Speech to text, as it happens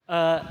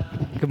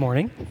Good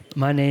morning.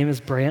 My name is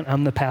Brant.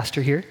 I'm the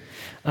pastor here.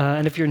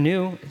 And if you're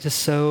new, just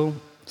so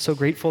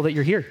grateful that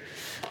you're here.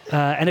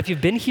 And if you've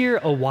been here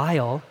a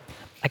while,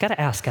 I got to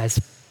ask, guys,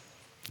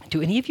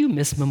 do any of you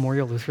miss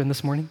Memorial Lutheran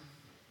this morning?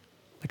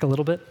 Like a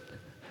little bit?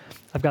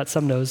 I've got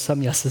some no's,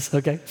 some yeses,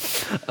 okay?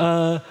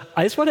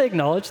 I just want to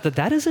acknowledge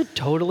that is a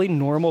totally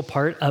normal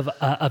part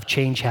of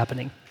change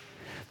happening.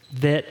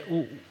 That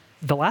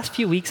the last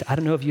few weeks, I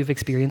don't know if you've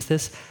experienced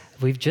this,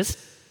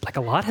 a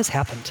lot has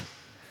happened.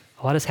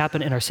 A lot has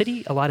happened in our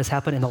city, a lot has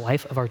happened in the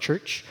life of our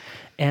church,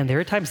 and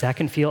there are times that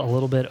can feel a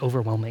little bit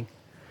overwhelming.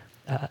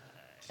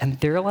 And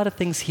there are a lot of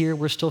things here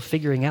we're still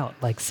figuring out,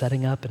 like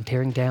setting up and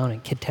tearing down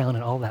and Kid Town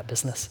and all that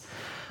business.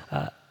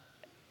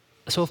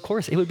 So of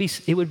course, it would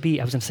be,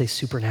 I was gonna say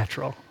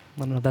supernatural. I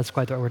don't know if that's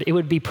quite the right word. It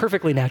would be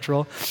perfectly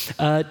natural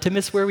to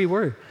miss where we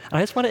were. And I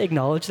just want to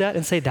acknowledge that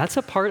and say that's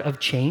a part of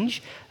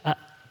change.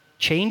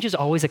 Change is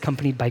always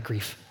accompanied by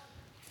grief.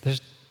 There's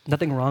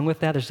nothing wrong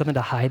with that. There's nothing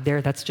to hide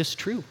there. That's just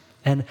true.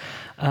 And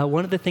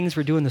one of the things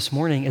we're doing this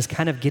morning is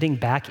kind of getting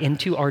back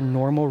into our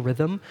normal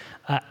rhythm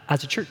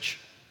as a church.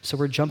 So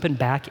we're jumping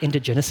back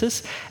into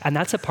Genesis, and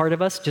that's a part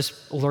of us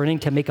just learning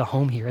to make a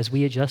home here as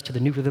we adjust to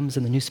the new rhythms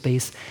and the new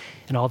space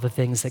and all the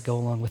things that go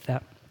along with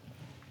that.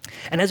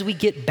 And as we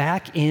get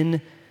back into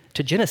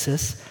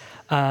Genesis,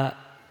 I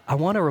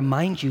want to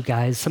remind you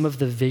guys some of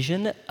the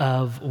vision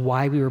of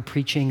why we were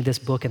preaching this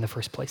book in the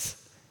first place.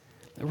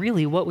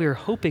 Really, what we were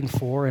hoping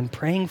for and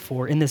praying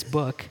for in this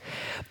book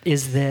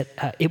is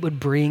that it would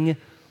bring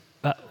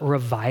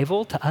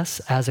revival to us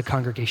as a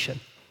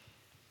congregation.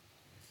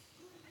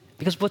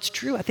 Because what's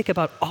true, I think,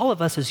 about all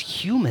of us as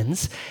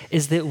humans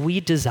is that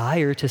we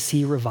desire to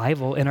see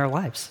revival in our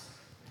lives.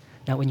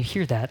 Now, when you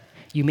hear that,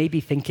 you may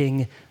be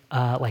thinking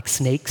like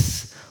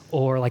snakes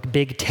or like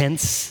big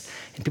tents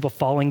and people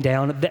falling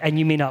down, and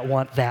you may not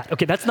want that.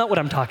 Okay, that's not what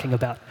I'm talking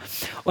about.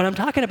 When I'm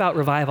talking about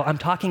revival, I'm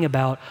talking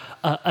about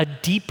a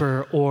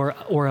deeper or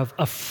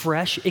a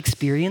fresh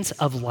experience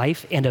of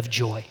life and of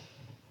joy.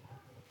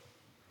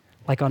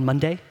 Like on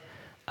Monday,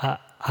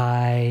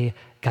 I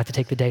got to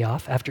take the day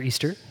off after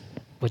Easter,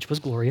 which was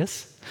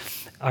glorious.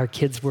 Our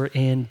kids were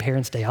in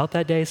Parents' Day Out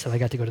that day, so I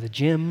got to go to the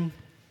gym,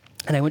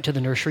 and I went to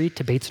the nursery,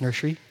 to Bates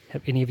Nursery.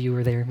 Any of you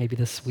were there maybe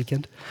this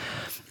weekend?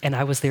 And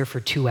I was there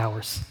for 2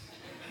 hours.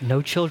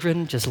 No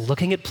children, just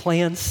looking at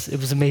plants. It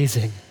was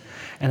amazing.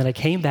 And then I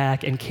came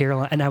back, and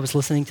Caroline, and I was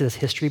listening to this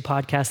history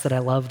podcast that I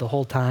loved the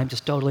whole time,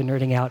 just totally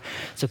nerding out.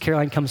 So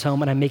Caroline comes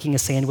home, and I'm making a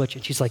sandwich,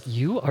 and she's like,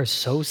 "You are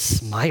so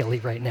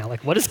smiley right now.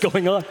 Like, what is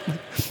going on?"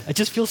 I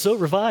just feel so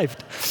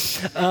revived.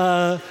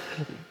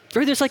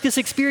 There's like this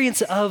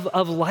experience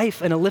of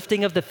life and a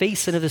lifting of the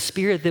face and of the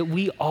spirit that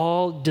we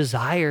all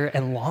desire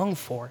and long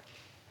for.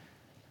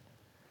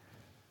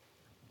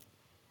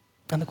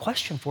 And the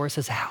question for us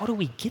is, how do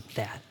we get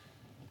that?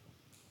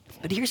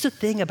 But here's the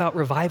thing about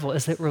revival,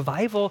 is that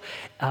revival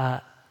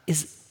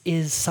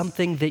is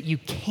something that you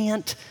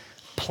can't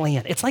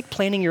plan. It's like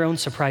planning your own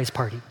surprise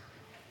party.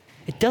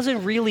 It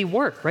doesn't really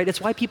work, right? It's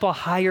why people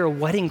hire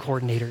wedding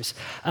coordinators,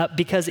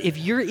 because if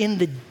you're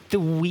in the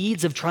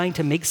weeds of trying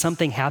to make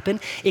something happen,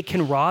 it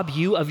can rob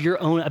you of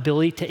your own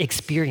ability to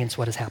experience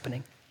what is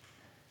happening.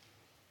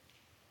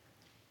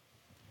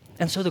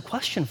 And so the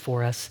question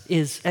for us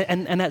is,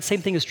 and that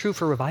same thing is true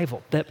for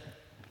revival, that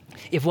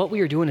if what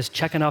we are doing is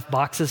checking off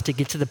boxes to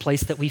get to the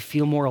place that we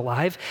feel more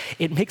alive,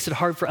 it makes it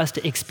hard for us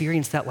to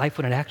experience that life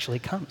when it actually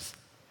comes.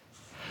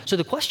 So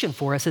the question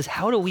for us is,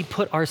 how do we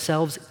put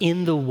ourselves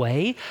in the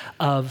way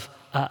of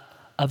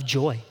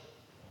joy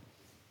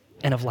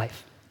and of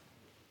life?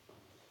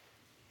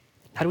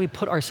 How do we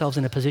put ourselves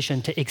in a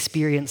position to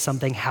experience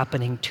something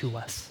happening to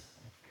us?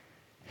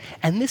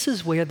 And this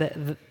is where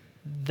the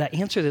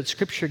answer that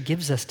Scripture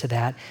gives us to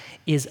that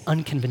is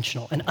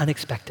unconventional and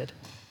unexpected.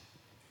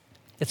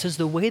 It says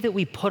the way that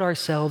we put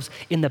ourselves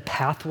in the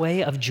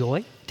pathway of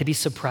joy, to be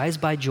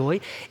surprised by joy,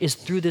 is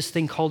through this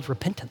thing called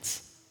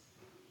repentance.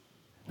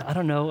 Now, I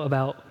don't know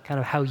about kind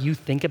of how you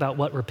think about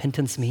what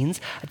repentance means.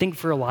 I think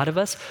for a lot of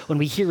us, when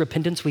we hear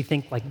repentance, we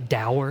think like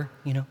dour,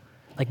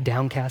 like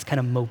downcast,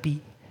 kind of mopey.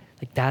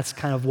 Like that's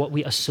kind of what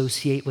we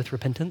associate with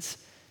repentance.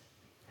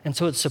 And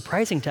so it's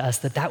surprising to us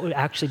that would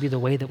actually be the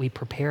way that we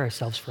prepare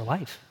ourselves for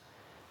life.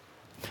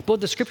 But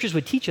what the Scriptures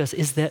would teach us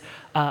is that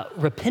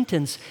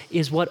repentance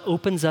is what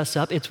opens us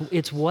up.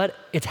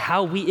 It's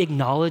how we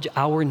acknowledge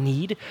our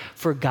need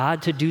for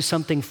God to do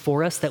something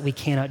for us that we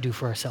cannot do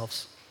for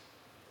ourselves.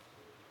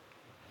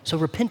 So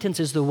repentance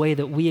is the way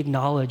that we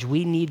acknowledge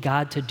we need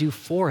God to do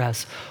for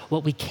us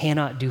what we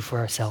cannot do for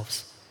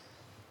ourselves.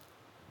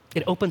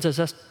 It opens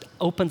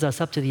us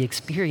up to the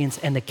experience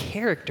and the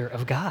character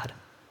of God,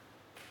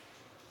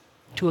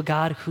 to a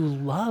God who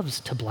loves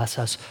to bless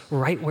us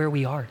right where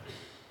we are.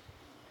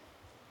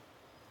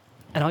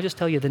 And I'll just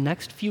tell you, the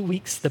next few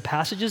weeks, the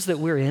passages that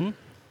we're in,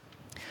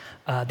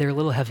 they're a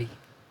little heavy.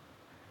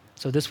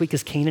 So this week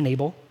is Cain and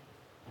Abel.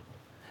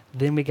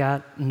 Then we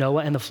got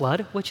Noah and the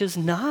flood, which is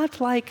not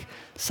like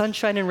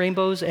sunshine and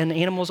rainbows and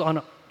animals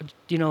on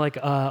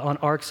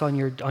arcs on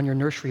your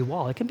nursery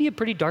wall. It can be a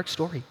pretty dark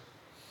story.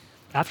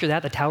 After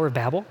that, the Tower of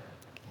Babel,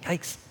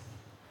 Yikes.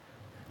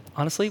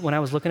 Honestly, when I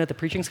was looking at the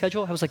preaching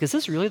schedule, I was like, is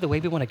this really the way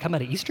we want to come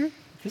out of Easter?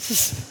 This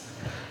is,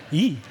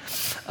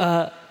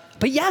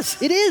 but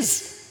yes, it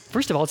is.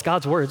 First of all, it's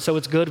God's word, so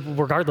it's good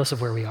regardless of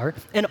where we are.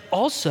 And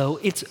also,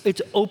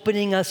 it's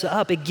opening us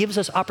up. It gives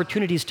us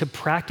opportunities to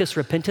practice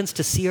repentance,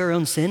 to see our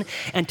own sin,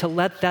 and to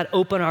let that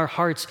open our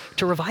hearts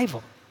to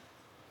revival.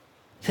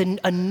 To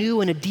a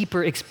new and a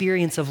deeper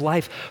experience of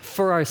life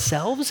for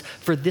ourselves,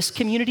 for this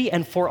community,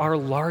 and for our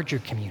larger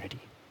community.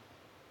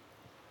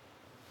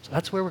 So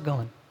that's where we're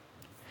going.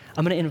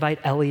 I'm going to invite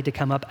Ellie to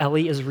come up.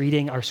 Ellie is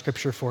reading our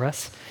scripture for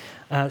us.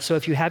 So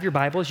if you have your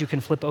Bibles, you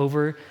can flip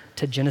over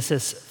to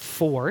Genesis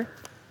 4.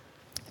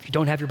 If you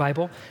don't have your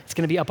Bible, it's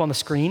going to be up on the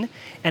screen.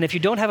 And if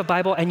you don't have a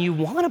Bible and you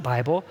want a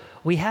Bible,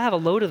 we have a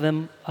load of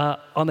them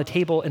on the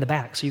table in the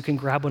back. So you can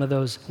grab one of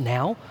those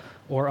now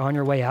or on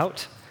your way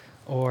out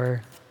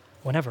or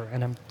whenever.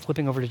 And I'm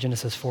flipping over to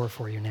Genesis 4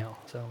 for you now.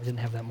 So we didn't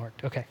have that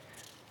marked. Okay.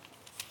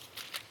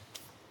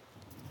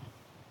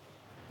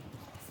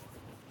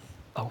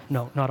 Oh,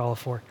 no, not all of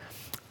 4.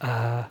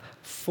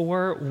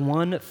 4,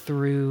 1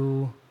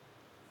 through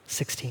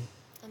 16.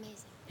 Amazing.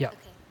 Yeah. Okay.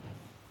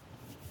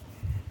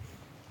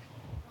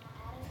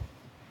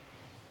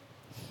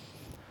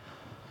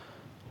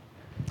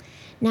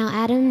 Now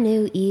Adam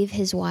knew Eve,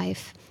 his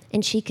wife,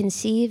 and she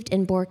conceived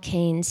and bore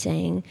Cain,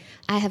 saying,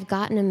 I have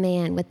gotten a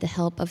man with the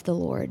help of the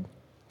Lord.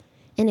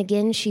 And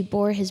again she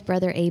bore his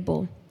brother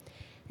Abel.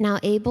 Now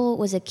Abel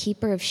was a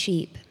keeper of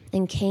sheep,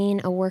 and Cain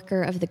a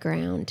worker of the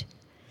ground.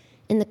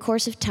 In the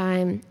course of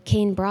time,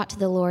 Cain brought to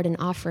the Lord an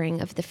offering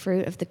of the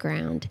fruit of the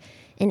ground,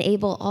 and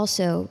Abel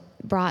also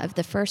brought of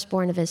the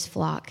firstborn of his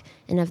flock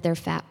and of their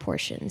fat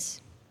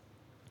portions.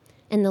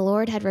 And the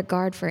Lord had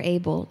regard for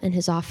Abel and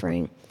his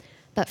offering,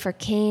 but for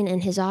Cain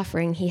and his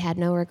offering he had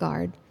no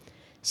regard.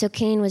 So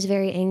Cain was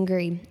very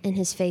angry, and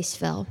his face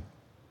fell.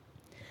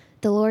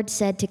 The Lord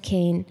said to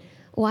Cain,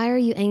 Why are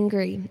you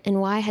angry, and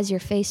why has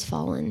your face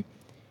fallen?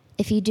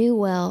 If you do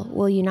well,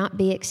 will you not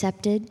be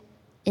accepted?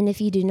 And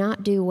if you do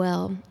not do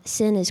well,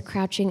 sin is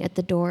crouching at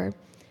the door.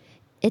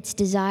 Its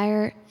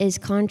desire is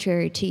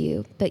contrary to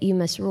you, but you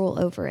must rule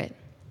over it.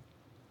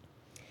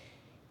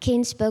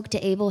 Cain spoke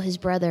to Abel his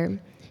brother,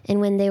 and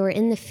when they were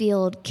in the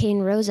field, Cain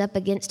rose up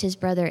against his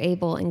brother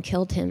Abel and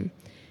killed him.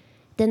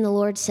 Then the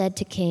Lord said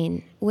to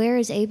Cain, Where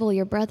is Abel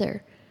your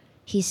brother?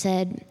 He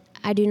said,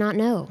 I do not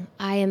know.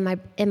 Am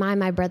I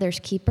my brother's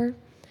keeper?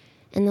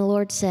 And the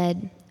Lord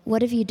said,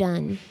 What have you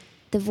done?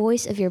 The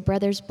voice of your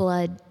brother's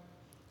blood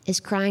is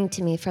crying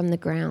to me from the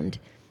ground.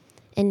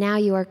 And now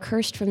you are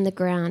cursed from the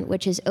ground,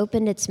 which has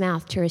opened its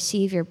mouth to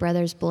receive your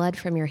brother's blood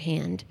from your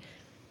hand.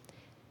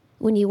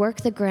 When you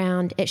work the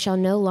ground, it shall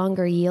no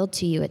longer yield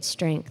to you its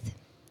strength.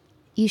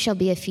 You shall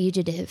be a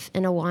fugitive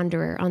and a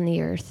wanderer on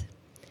the earth.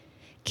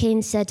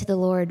 Cain said to the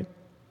Lord,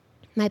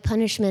 My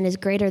punishment is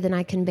greater than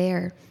I can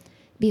bear.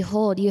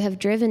 Behold, you have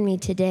driven me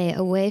today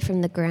away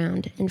from the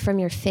ground, and from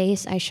your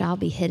face I shall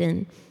be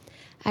hidden.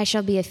 I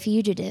shall be a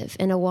fugitive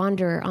and a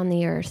wanderer on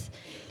the earth,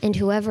 and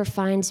whoever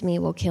finds me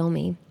will kill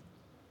me.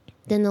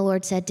 Then the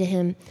Lord said to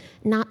him,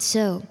 Not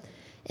so.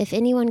 If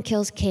anyone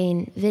kills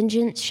Cain,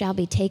 vengeance shall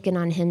be taken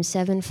on him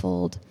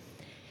sevenfold.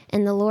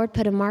 And the Lord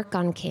put a mark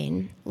on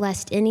Cain,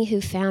 lest any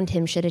who found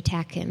him should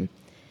attack him.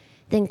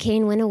 Then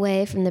Cain went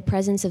away from the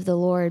presence of the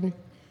Lord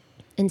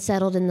and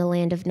settled in the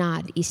land of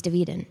Nod, east of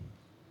Eden.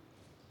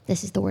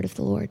 This is the word of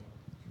the Lord.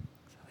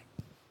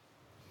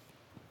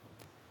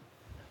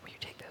 Will you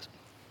take this?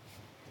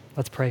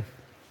 Let's pray.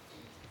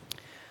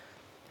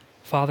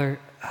 Father,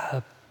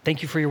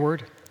 thank you for your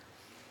word.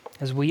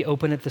 As we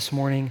open it this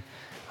morning,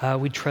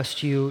 we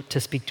trust you to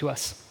speak to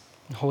us.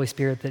 And Holy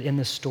Spirit, that in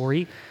this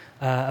story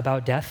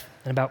about death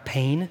and about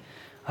pain,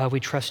 we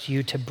trust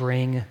you to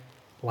bring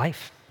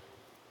life.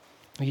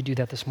 Will you do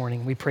that this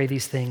morning? We pray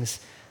these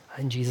things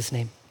in Jesus'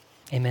 name.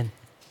 Amen.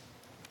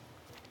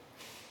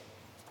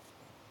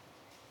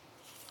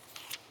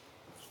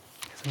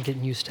 I'm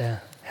getting used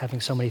to having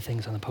so many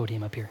things on the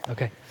podium up here.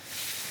 Okay.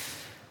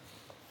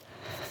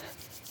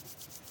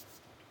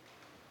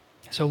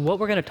 So what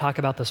we're going to talk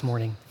about this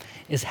morning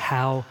is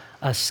how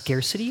a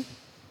scarcity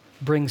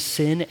brings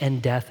sin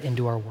and death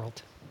into our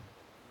world.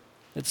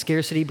 That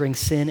scarcity brings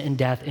sin and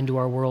death into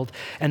our world,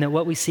 and that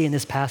what we see in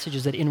this passage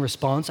is that in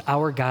response,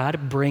 our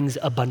God brings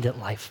abundant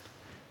life.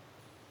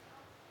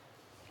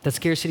 That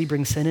scarcity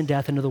brings sin and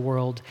death into the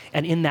world,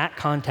 and in that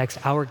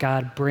context, our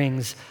God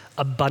brings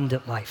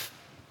abundant life.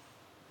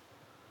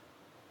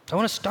 I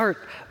want to start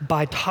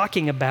by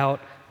talking about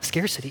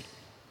scarcity.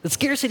 That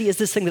scarcity is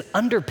this thing that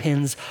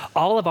underpins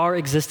all of our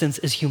existence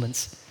as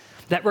humans.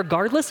 That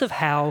regardless of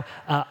how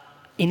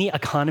any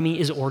economy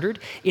is ordered,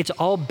 it's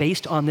all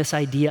based on this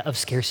idea of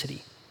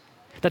scarcity.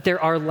 That there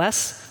are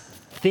less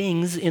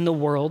things in the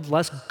world,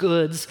 less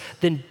goods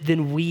than to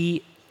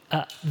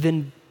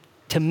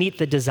meet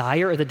the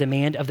desire or the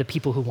demand of the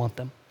people who want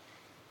them.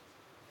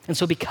 And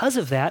so because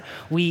of that,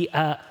 we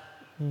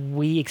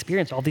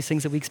experience all these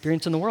things that we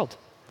experience in the world.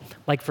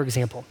 Like, for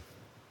example,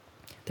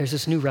 there's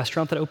this new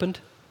restaurant that opened,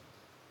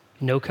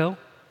 NoCo.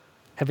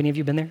 Have any of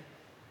you been there?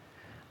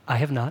 I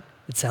have not.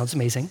 It sounds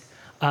amazing.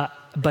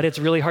 but it's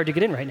really hard to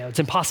get in right now. It's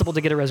impossible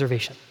to get a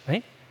reservation,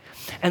 right?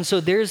 And so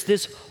there's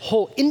this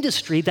whole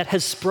industry that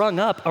has sprung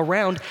up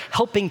around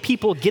helping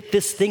people get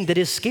this thing that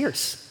is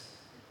scarce,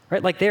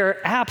 right? Like there are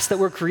apps that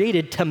were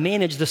created to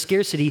manage the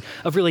scarcity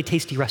of really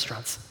tasty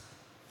restaurants.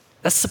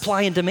 That's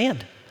supply and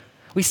demand.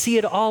 We see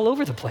it all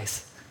over the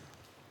place.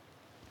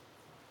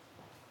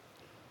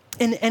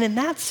 And in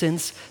that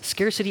sense,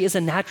 scarcity is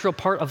a natural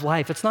part of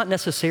life. It's not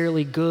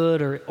necessarily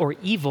good or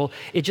evil.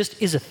 It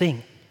just is a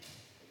thing.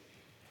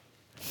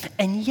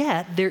 And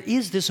yet, there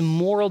is this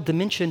moral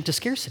dimension to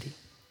scarcity.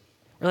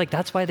 We're like,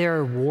 that's why there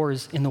are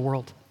wars in the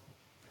world.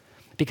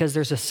 Because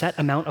there's a set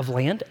amount of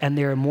land, and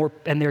there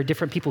are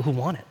different people who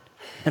want it.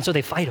 And so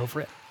they fight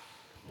over it.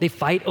 They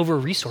fight over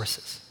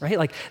resources, right?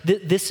 Like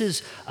this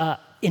is,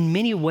 in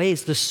many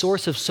ways, the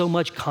source of so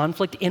much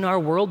conflict in our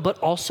world, but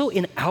also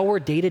in our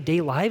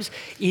day-to-day lives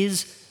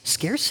is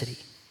scarcity.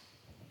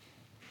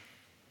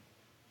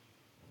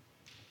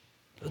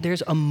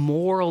 There's a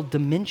moral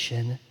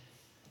dimension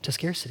to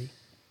scarcity.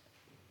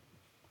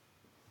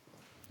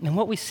 And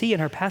what we see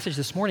in our passage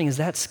this morning is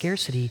that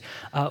scarcity,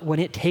 when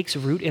it takes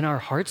root in our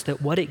hearts,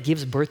 that what it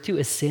gives birth to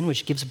is sin,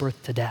 which gives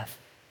birth to death.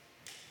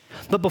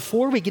 But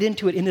before we get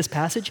into it in this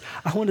passage,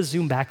 I want to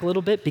zoom back a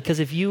little bit, because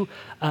if you've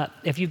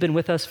been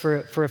with us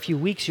for a few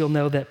weeks, you'll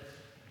know that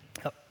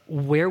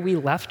where we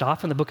left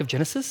off in the book of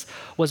Genesis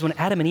was when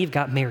Adam and Eve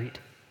got married,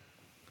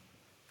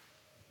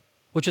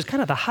 which was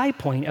kind of the high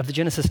point of the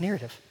Genesis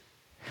narrative.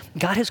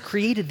 God has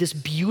created this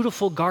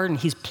beautiful garden.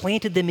 He's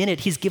planted them in it.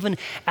 He's given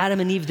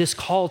Adam and Eve this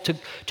call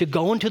to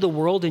go into the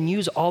world and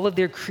use all of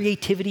their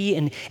creativity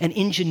and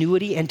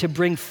ingenuity and to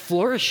bring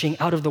flourishing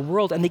out of the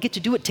world, and they get to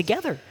do it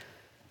together.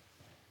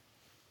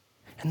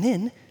 And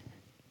then,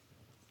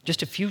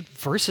 just a few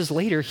verses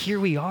later, here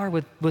we are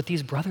with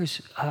these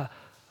brothers,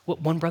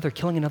 one brother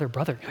killing another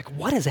brother. You're like,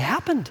 what has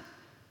happened?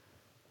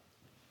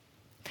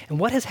 And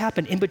what has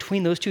happened in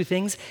between those two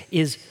things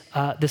is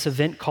this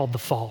event called the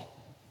fall.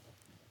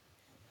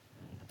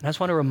 And I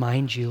just want to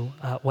remind you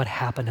what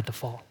happened at the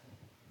fall.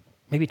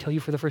 Maybe tell you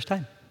for the first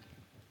time.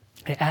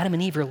 Adam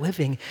and Eve are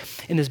living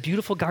in this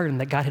beautiful garden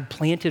that God had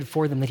planted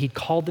for them, that he'd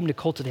called them to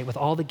cultivate with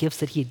all the gifts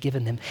that he had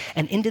given them.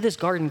 And into this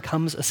garden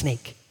comes a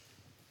snake.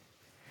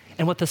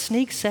 And what the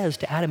snake says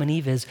to Adam and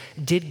Eve is,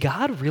 did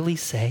God really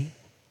say?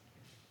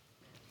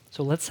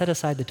 So let's set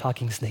aside the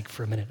talking snake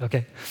for a minute,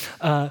 okay?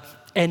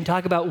 And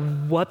talk about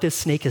what this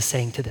snake is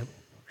saying to them.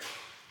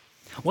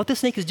 What the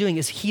snake is doing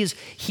is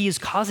he is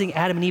causing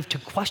Adam and Eve to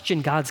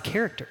question God's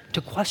character,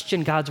 to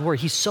question God's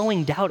word. He's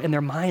sowing doubt in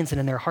their minds and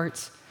in their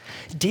hearts.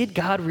 Did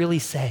God really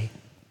say?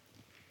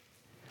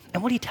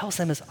 And what he tells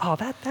them is,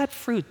 that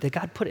fruit that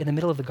God put in the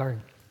middle of the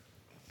garden,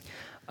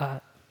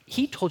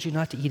 he told you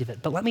not to eat of it.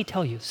 But let me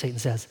tell you, Satan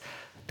says,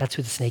 that's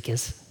who the snake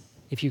is.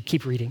 If you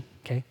keep reading,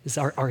 okay, this is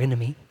our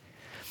enemy.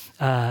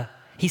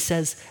 He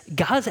says,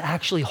 God's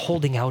actually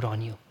holding out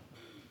on you.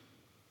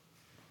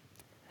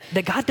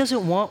 That God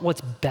doesn't want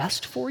what's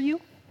best for you,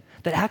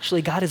 that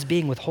actually God is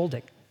being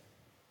withholding.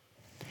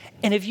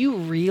 And if you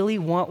really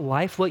want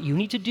life, what you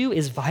need to do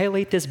is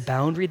violate this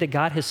boundary that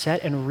God has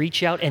set and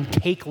reach out and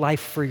take life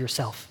for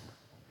yourself.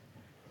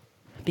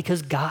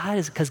 Because God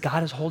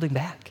is holding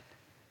back.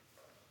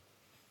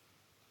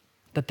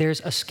 That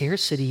there's a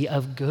scarcity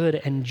of good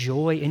and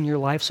joy in your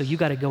life, so you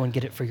got to go and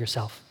get it for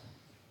yourself.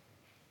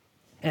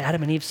 And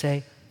Adam and Eve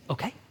say,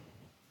 okay.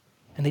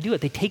 And they do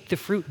it. They take the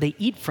fruit, they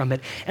eat from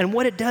it. And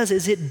what it does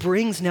is it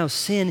brings now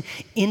sin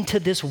into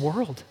this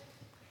world.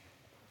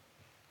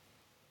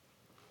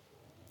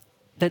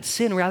 That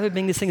sin, rather than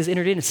being this thing is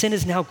entered in, sin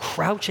is now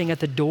crouching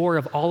at the door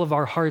of all of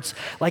our hearts,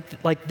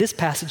 like this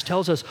passage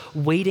tells us,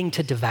 waiting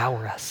to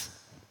devour us.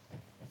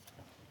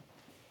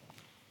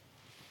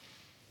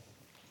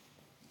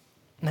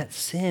 And that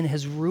sin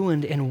has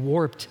ruined and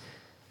warped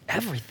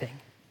everything.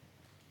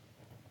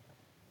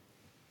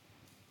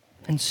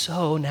 And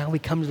so now we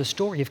come to the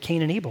story of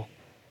Cain and Abel.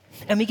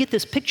 And we get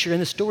this picture in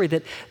the story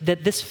that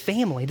this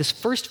family, this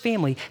first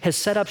family, has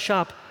set up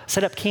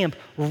camp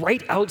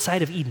right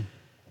outside of Eden.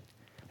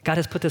 God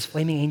has put this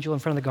flaming angel in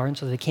front of the garden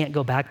so that they can't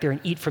go back there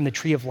and eat from the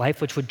tree of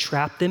life, which would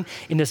trap them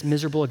in this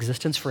miserable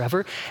existence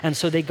forever. And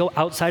so they go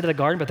outside of the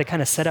garden, but they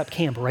kind of set up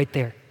camp right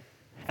there.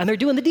 And they're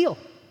doing the deal.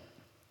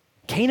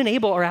 Cain and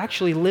Abel are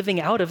actually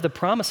living out of the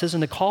promises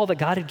and the call that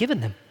God had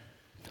given them.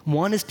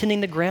 One is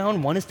tending the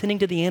ground, one is tending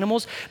to the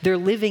animals. They're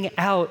living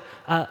out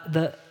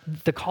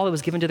the call that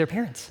was given to their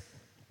parents.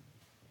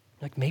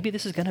 Like, maybe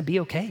this is going to be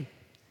okay.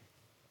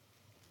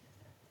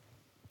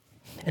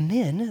 And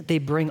then they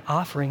bring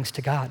offerings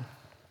to God.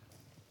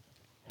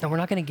 Now, we're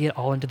not going to get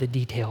all into the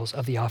details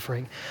of the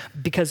offering,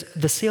 because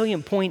the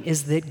salient point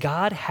is that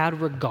God had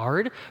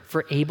regard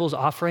for Abel's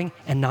offering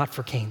and not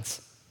for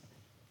Cain's.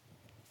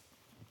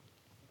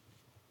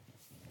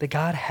 That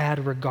God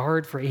had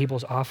regard for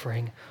Abel's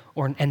offering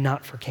and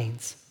not for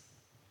Cain's.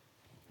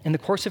 In the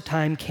course of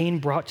time, Cain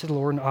brought to the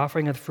Lord an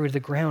offering of the fruit of the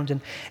ground, and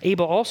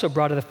Abel also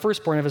brought of the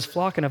firstborn of his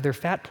flock and of their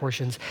fat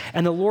portions.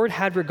 And the Lord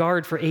had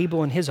regard for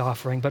Abel and his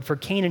offering, but for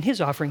Cain and his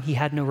offering he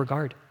had no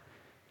regard.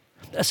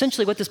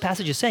 Essentially, what this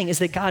passage is saying is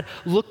that God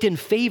looked in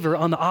favor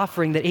on the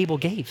offering that Abel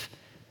gave.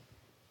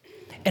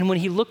 And when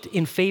he looked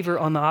in favor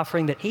on the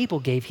offering that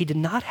Abel gave, he did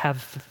not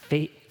have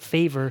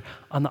favor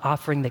on the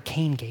offering that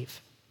Cain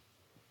gave.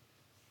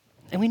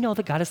 And we know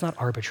that God is not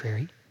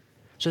arbitrary.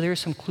 So there are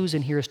some clues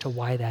in here as to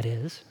why that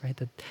is, right?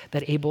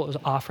 That Abel is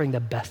offering the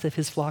best of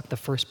his flock, the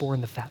firstborn,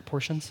 the fat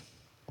portions.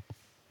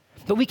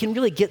 But we can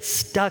really get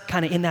stuck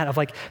kind of in that of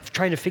like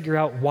trying to figure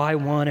out why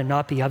one and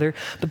not the other.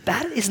 But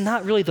that is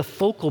not really the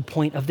focal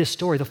point of this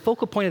story. The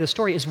focal point of the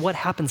story is what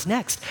happens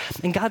next.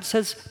 And God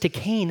says to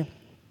Cain,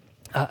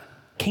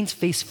 Cain's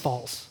face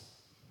falls.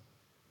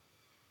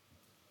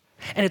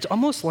 And it's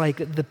almost like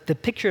the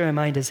picture in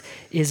my mind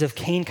is of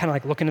Cain kind of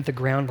like looking at the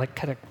ground, like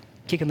kind of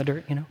kicking the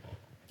dirt,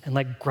 and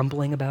like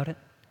grumbling about it.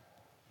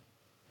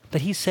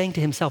 That he's saying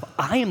to himself,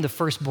 I am the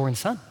firstborn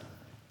son.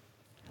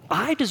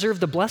 I deserve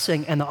the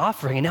blessing and the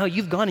offering, and now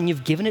you've gone and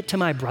you've given it to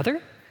my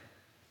brother?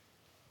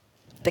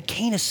 That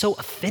Cain is so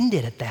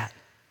offended at that.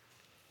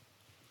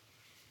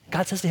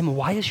 God says to him,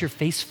 why is your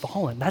face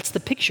fallen? That's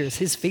the picture, is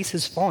his face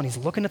has fallen. He's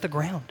looking at the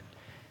ground.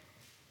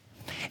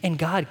 And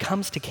God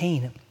comes to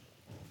Cain,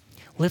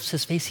 lifts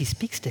his face, he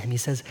speaks to him. He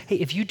says, hey,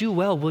 if you do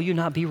well, will you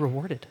not be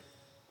rewarded?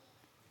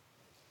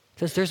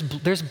 He says,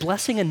 there's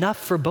blessing enough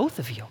for both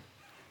of you.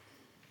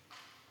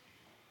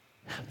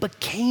 But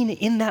Cain,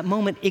 in that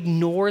moment,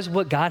 ignores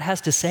what God has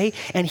to say,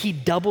 and he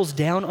doubles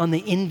down on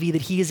the envy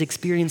that he is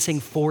experiencing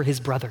for his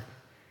brother.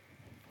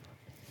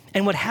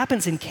 And what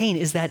happens in Cain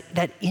is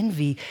that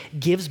envy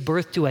gives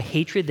birth to a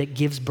hatred that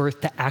gives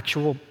birth to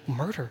actual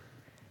murder.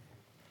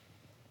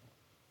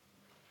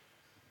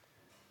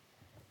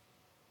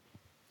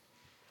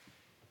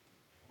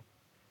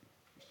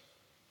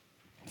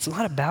 It's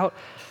not about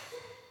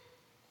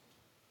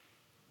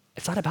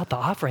the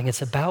offering.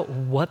 It's about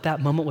what that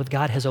moment with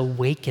God has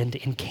awakened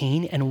in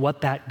Cain and what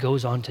that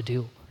goes on to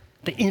do.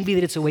 The envy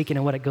that it's awakened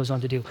and what it goes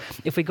on to do.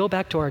 If we go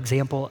back to our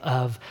example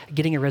of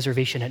getting a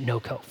reservation at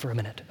NoCo for a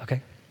minute,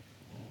 okay?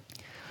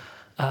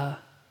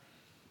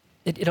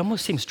 It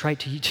almost seems trite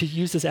to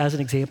use this as an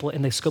example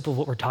in the scope of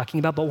what we're talking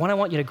about, but what I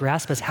want you to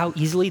grasp is how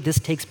easily this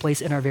takes place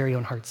in our very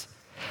own hearts.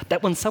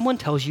 That when someone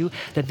tells you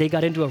that they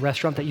got into a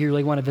restaurant that you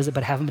really want to visit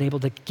but haven't been able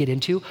to get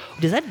into,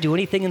 does that do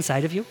anything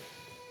inside of you?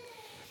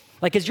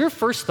 Like, is your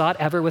first thought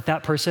ever with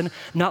that person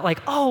not like,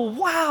 oh,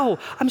 wow,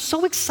 I'm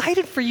so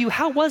excited for you.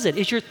 How was it?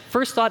 Is your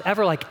first thought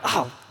ever like,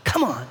 oh,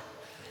 come on?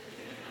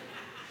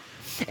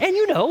 And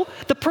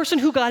the person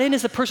who got in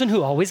is the person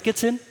who always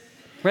gets in,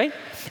 right?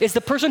 Is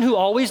the person who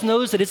always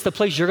knows that it's the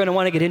place you're going to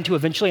want to get into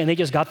eventually and they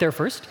just got there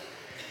first.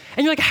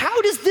 And you're like,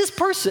 how does this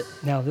person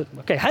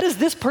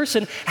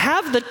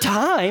have the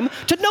time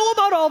to know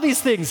about all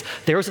these things?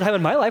 There was a time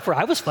in my life where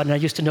I was fun and I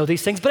used to know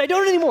these things, but I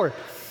don't anymore.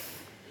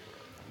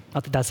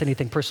 Not that that's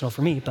anything personal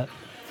for me, but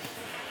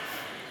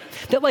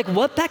that like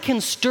what that can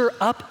stir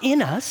up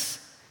in us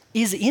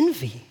is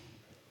envy.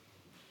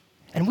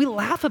 And we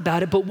laugh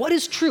about it, but what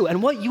is true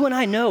and what you and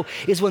I know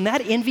is when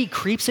that envy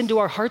creeps into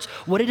our hearts,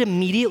 what it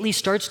immediately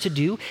starts to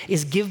do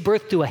is give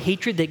birth to a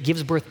hatred that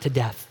gives birth to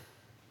death.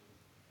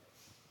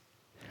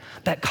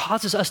 That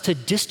causes us to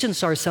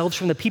distance ourselves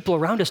from the people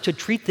around us, to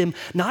treat them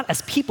not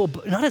as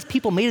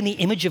people made in the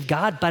image of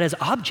God, but as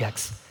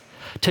objects,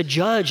 to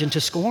judge and to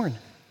scorn.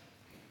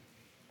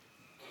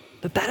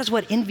 But that is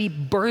what envy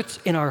births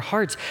in our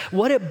hearts.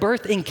 What it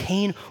birthed in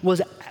Cain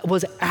was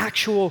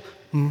actual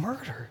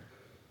murder.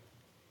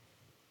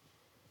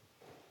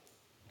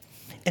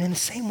 And in the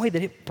same way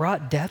that it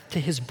brought death to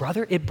his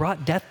brother, it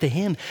brought death to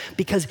him,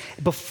 because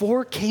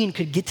before Cain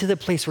could get to the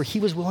place where he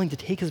was willing to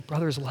take his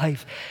brother's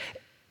life,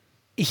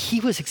 he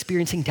was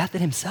experiencing death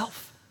in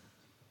himself.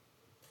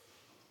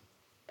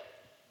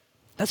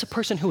 That's a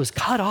person who was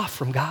cut off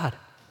from God,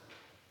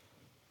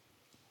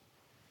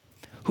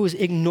 who is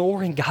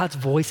ignoring God's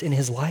voice in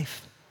his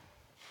life,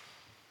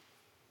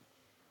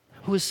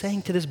 who is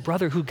saying to this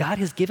brother who God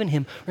has given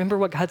him, remember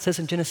what God says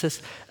in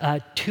Genesis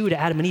 2 to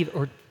Adam and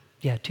Eve,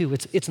 2,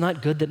 it's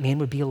not good that man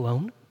would be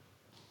alone.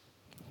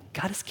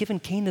 God has given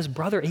Cain this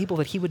brother Abel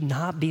that he would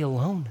not be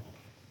alone.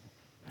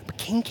 But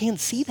Cain can't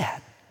see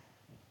that.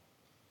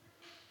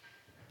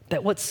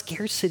 That what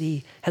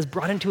scarcity has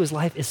brought into his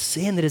life is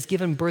sin that has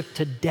given birth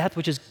to death,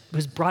 which has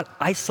brought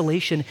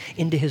isolation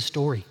into his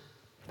story.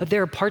 That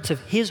there are parts of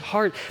his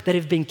heart that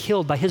have been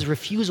killed by his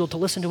refusal to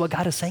listen to what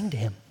God is saying to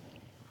him.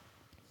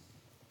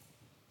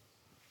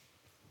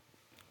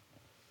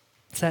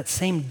 It's that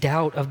same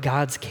doubt of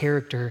God's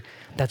character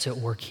that's at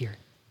work here.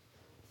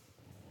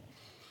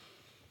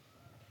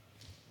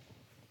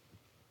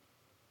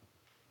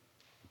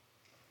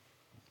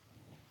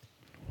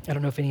 I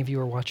don't know if any of you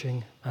are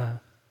watching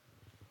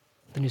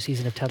the new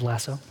season of Ted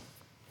Lasso.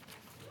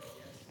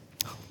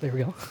 Oh, there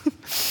we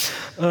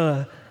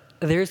go.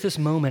 There's this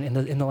moment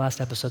in the last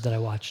episode that I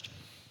watched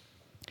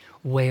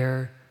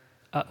where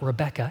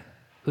Rebecca,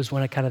 who's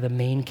one of kind of the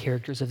main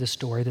characters of this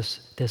story,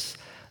 this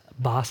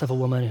boss of a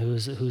woman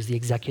who's the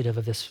executive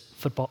of this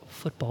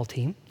football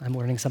team, I'm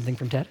learning something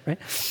from Ted, right?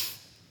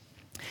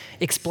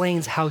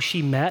 Explains how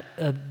she met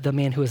the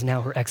man who is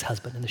now her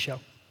ex-husband in the show.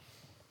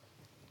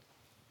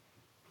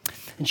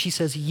 And she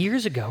says,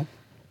 years ago,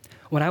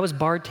 when I was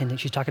bartending,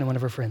 she's talking to one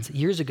of her friends,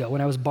 years ago,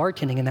 when I was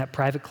bartending in that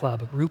private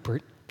club,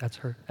 Rupert, that's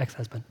her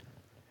ex-husband,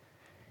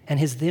 and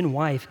his then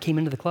wife came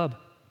into the club.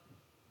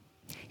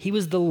 He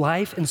was the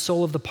life and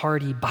soul of the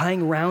party,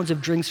 buying rounds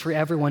of drinks for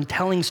everyone,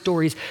 telling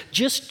stories,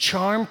 just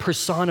charm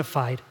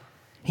personified.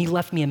 He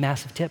left me a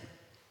massive tip.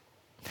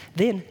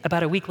 Then,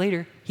 about a week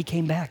later, he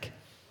came back,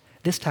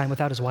 this time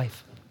without his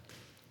wife,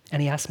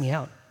 and he asked me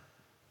out.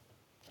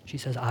 She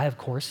says, I, of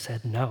course,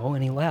 said no,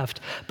 and he left.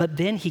 But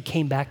then he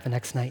came back the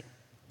next night,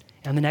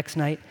 and the next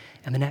night,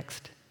 and the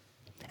next.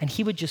 And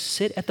he would just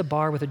sit at the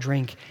bar with a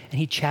drink, and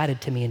he chatted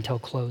to me until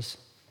close.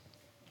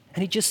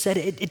 And he just said,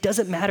 it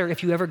doesn't matter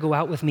if you ever go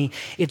out with me.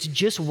 It's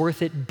just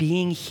worth it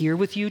being here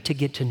with you to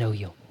get to know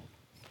you.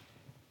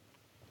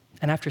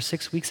 And after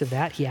 6 weeks of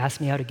that, he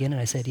asked me out again,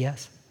 and I said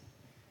yes,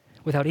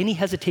 without any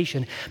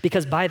hesitation,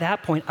 because by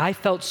that point, I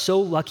felt so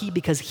lucky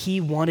because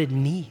he wanted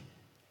me.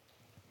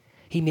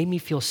 He made me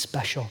feel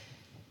special,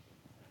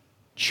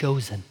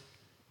 chosen.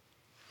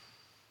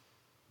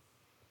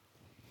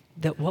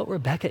 That what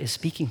Rebecca is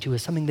speaking to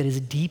is something that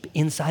is deep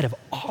inside of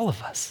all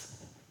of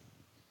us.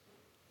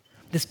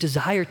 This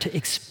desire to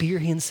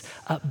experience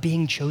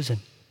being chosen,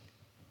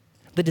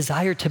 the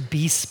desire to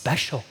be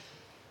special,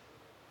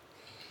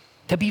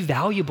 to be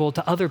valuable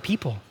to other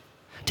people,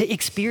 to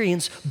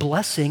experience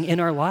blessing in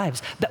our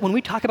lives. That when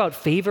we talk about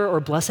favor or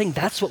blessing,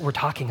 that's what we're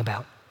talking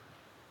about.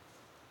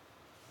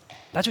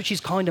 That's what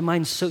she's calling to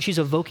mind, so she's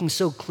evoking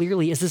so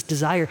clearly is this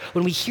desire.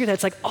 When we hear that,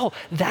 it's like, oh,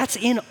 that's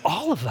in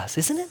all of us,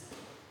 isn't it?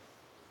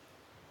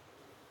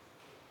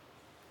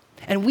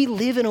 And we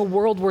live in a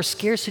world where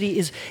scarcity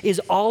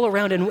is all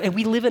around, and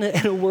we live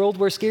in a world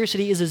where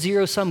scarcity is a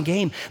zero-sum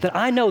game, that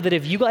I know that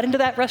if you got into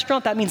that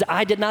restaurant, that means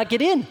I did not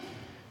get in.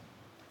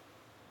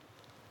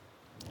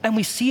 And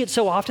we see it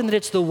so often that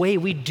it's the way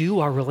we do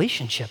our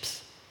relationships.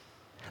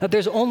 That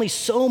there's only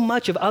so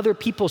much of other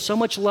people, so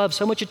much love,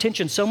 so much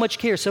attention, so much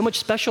care, so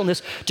much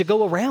specialness to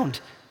go around.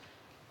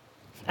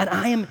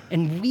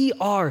 And we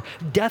are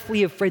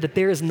deathly afraid that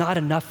there is not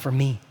enough for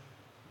me.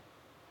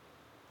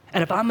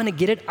 And if I'm gonna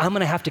get it, I'm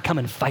gonna have to come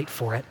and fight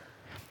for it.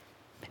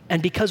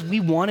 And because we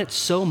want it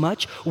so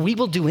much, we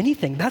will do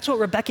anything. That's what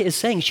Rebecca is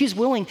saying. She's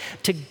willing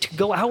to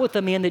go out with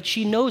a man that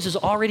she knows is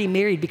already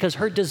married because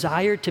her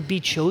desire to be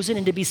chosen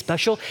and to be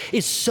special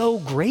is so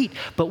great.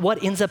 But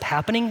what ends up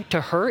happening to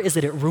her is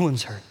that it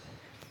ruins her.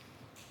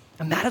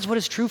 And that is what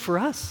is true for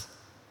us.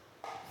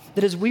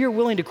 That as we are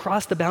willing to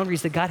cross the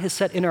boundaries that God has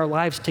set in our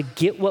lives to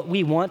get what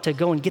we want, to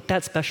go and get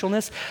that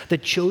specialness, the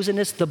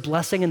chosenness, the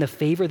blessing, and the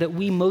favor that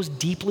we most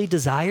deeply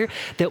desire,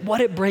 that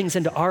what it brings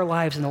into our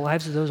lives and the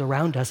lives of those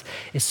around us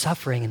is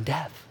suffering and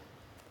death.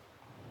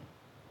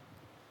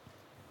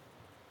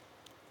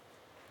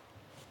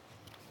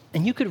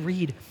 And you could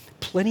read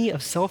plenty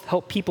of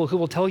self-help people who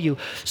will tell you,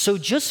 so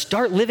just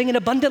start living an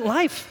abundant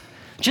life.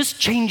 Just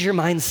change your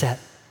mindset.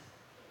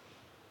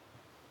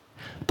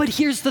 But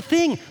here's the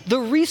thing, the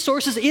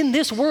resources in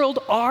this world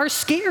are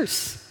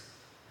scarce.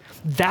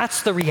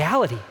 That's the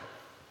reality.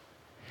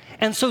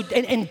 And so,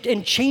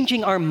 and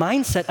changing our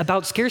mindset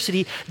about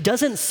scarcity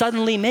doesn't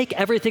suddenly make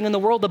everything in the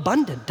world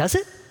abundant, does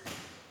it?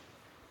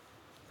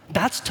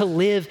 That's to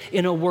live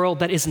in a world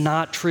that is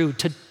not true,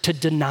 to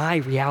deny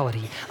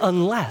reality,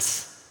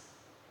 unless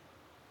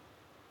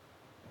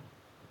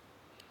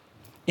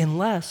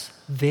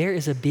there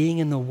is a being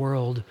in the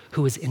world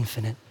who is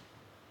infinite.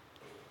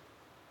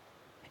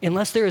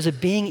 Unless there is a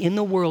being in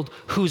the world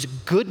whose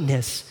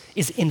goodness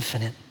is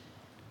infinite.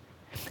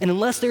 And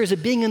unless there is a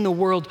being in the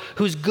world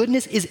whose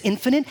goodness is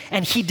infinite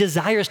and he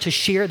desires to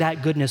share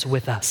that goodness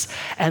with us.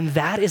 And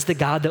that is the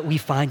God that we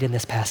find in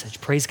this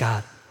passage. Praise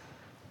God.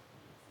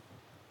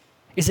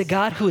 Is a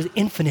God who is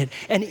infinite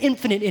and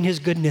infinite in his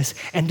goodness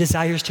and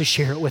desires to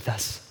share it with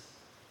us.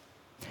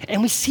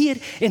 And we see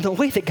it in the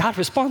way that God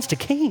responds to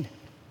Cain.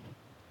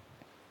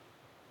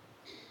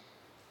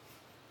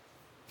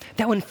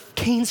 That when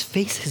Cain's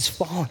face is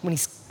fallen, when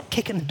he's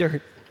kicking the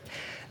dirt,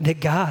 that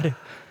God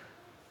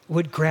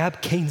would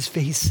grab Cain's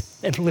face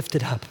and lift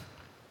it up.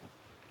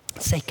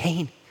 Say,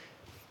 Cain,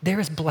 there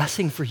is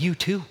blessing for you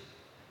too.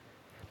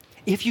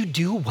 If you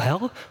do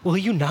well, will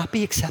you not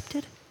be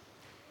accepted?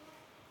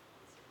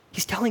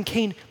 He's telling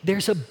Cain,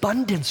 there's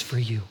abundance for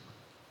you.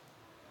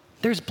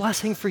 There's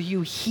blessing for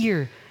you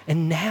here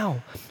and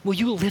now. Will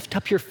you lift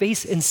up your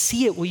face and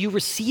see it? Will you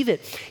receive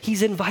it?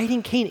 He's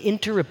inviting Cain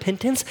into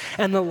repentance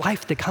and the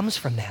life that comes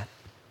from that.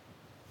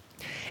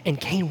 And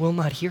Cain will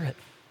not hear it.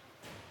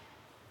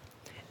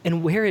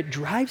 And where it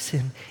drives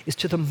him is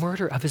to the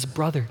murder of his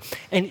brother.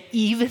 And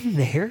even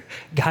there,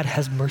 God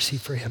has mercy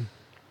for him.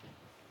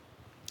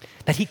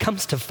 That he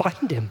comes to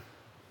find him.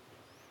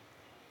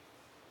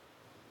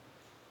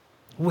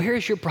 Where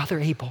is your brother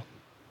Abel?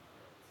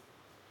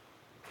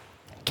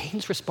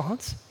 Cain's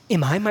response,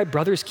 am I my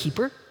brother's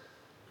keeper?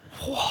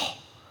 Whoa.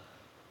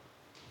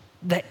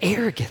 The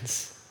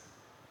arrogance.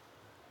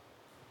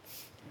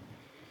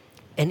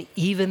 And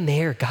even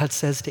there, God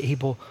says to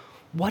Abel,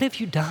 what have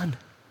you done?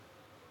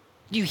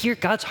 Do you hear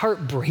God's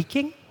heart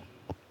breaking?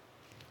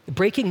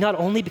 breaking not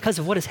only because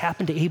of what has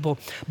happened to Abel,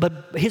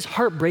 but his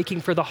heart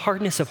breaking for the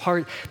hardness of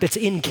heart that's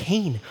in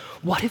Cain.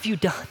 What have you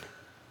done?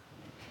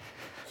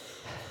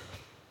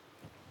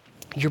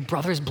 Your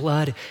brother's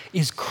blood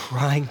is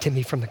crying to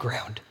me from the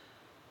ground.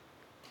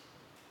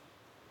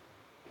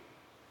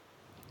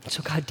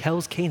 So God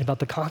tells Cain about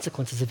the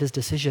consequences of his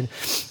decision.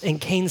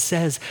 And Cain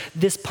says,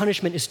 this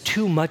punishment is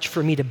too much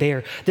for me to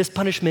bear. This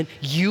punishment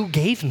you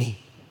gave me.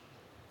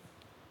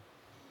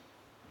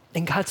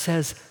 And God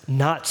says,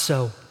 not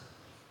so.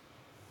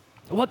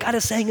 What God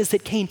is saying is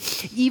that Cain,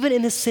 even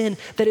in a sin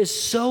that is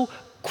so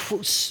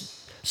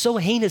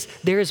heinous,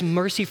 there is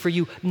mercy for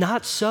you.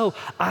 Not so.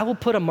 I will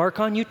put a mark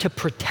on you to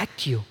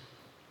protect you.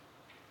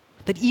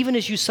 That even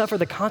as you suffer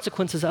the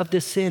consequences of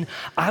this sin,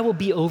 I will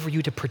be over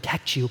you to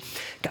protect you.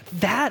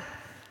 God,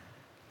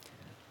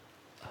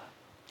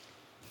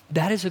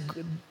 that is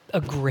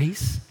a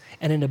grace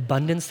and an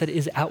abundance that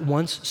is at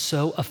once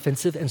so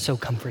offensive and so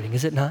comforting,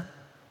 is it not?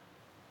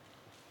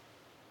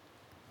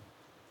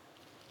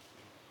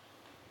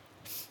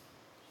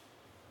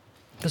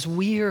 Because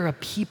we are a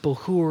people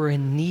who are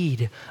in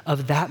need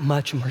of that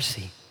much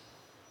mercy.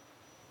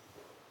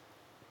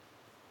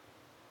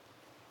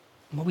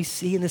 And what we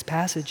see in this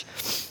passage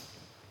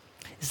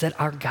is that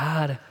our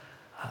God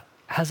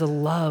has a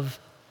love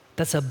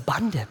that's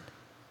abundant,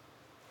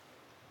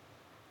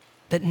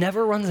 that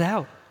never runs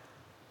out.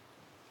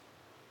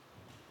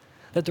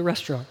 At the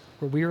restaurant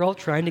where we are all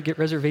trying to get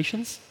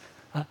reservations,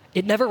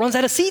 it never runs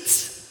out of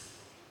seats.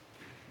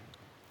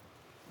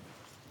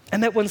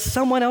 And that when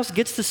someone else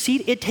gets the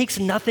seat, it takes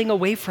nothing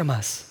away from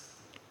us.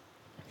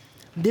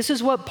 This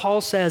is what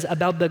Paul says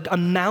about the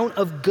amount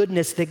of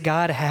goodness that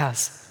God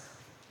has.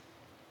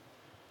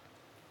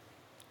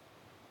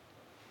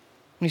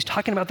 When he's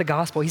talking about the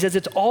gospel, he says,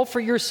 it's all for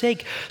your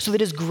sake, so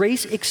that as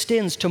grace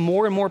extends to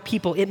more and more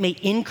people, it may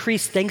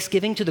increase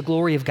thanksgiving to the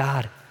glory of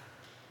God.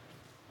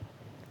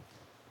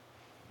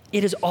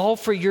 It is all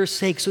for your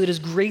sake, so that as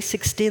grace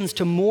extends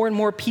to more and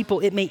more people,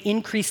 it may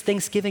increase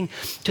thanksgiving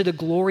to the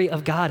glory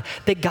of God.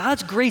 That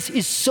God's grace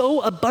is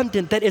so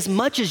abundant that as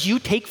much as you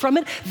take from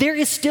it, there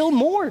is still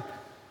more.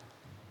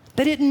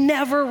 That it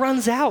never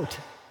runs out.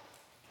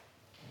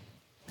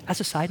 As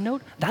a side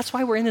note, that's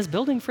why we're in this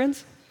building,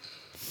 friends.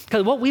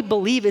 Because what we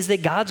believe is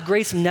that God's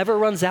grace never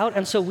runs out,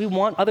 and so we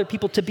want other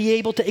people to be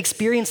able to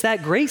experience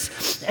that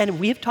grace. And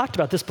we have talked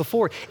about this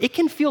before. It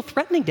can feel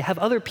threatening to have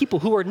other people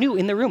who are new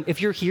in the room. If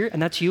you're here and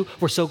that's you,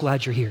 we're so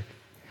glad you're here.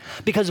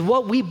 Because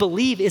what we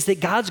believe is that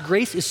God's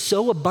grace is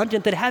so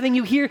abundant that having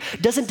you here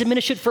doesn't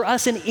diminish it for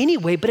us in any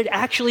way, but it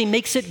actually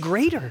makes it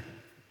greater.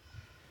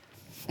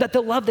 That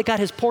the love that God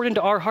has poured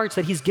into our hearts,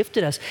 that he's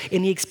gifted us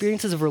in the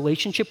experiences of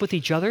relationship with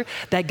each other,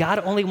 that God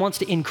only wants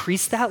to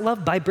increase that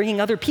love by bringing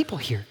other people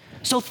here.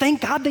 So thank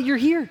God that you're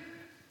here.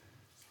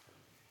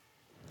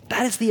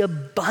 That is the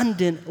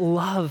abundant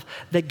love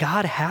that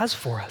God has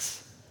for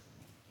us.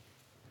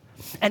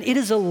 And it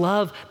is a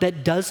love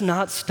that does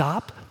not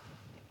stop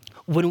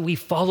when we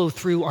follow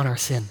through on our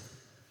sin.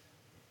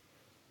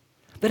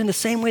 That in the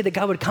same way that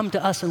God would come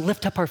to us and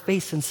lift up our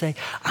face and say,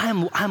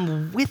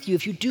 I'm with you.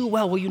 If you do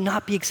well, will you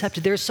not be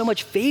accepted? There is so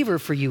much favor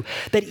for you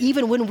that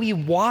even when we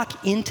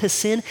walk into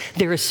sin,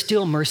 there is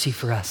still mercy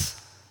for us.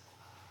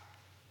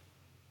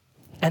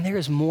 And there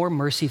is more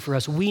mercy for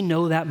us. We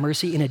know that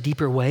mercy in a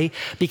deeper way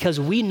because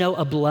we know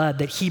a blood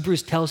that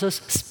Hebrews tells us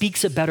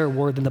speaks a better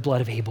word than the blood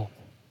of Abel.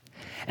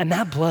 And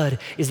that blood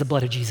is the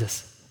blood of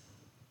Jesus.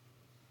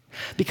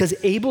 Because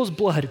Abel's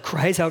blood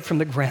cries out from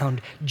the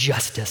ground,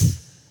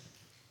 justice.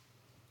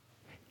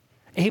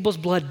 Abel's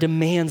blood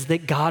demands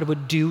that God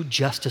would do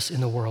justice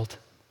in the world.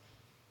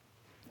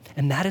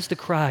 And that is the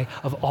cry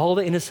of all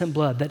the innocent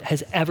blood that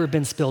has ever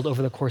been spilled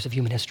over the course of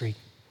human history.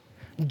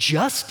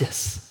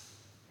 Justice.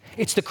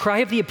 It's the cry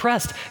of the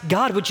oppressed.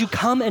 God, would you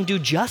come and do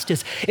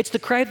justice? It's the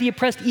cry of the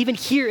oppressed even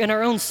here in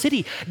our own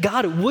city.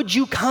 God, would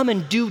you come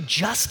and do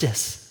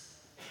justice?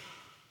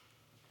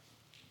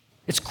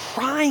 It's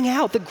crying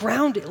out. The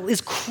ground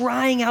is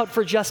crying out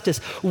for justice.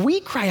 We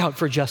cry out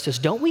for justice,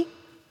 don't we?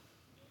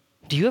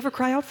 Do you ever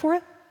cry out for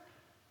it?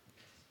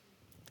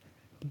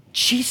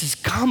 Jesus,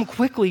 come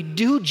quickly,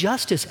 do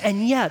justice.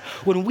 And yet,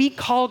 when we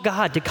call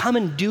God to come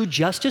and do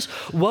justice,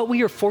 what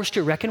we are forced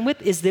to reckon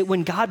with is that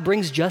when God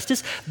brings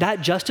justice,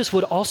 that justice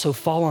would also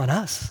fall on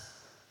us.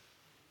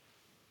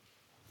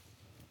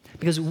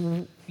 Because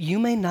you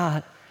may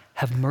not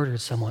have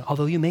murdered someone,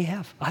 although you may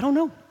have. I don't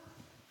know.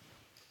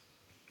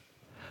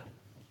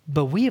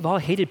 But we have all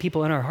hated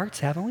people in our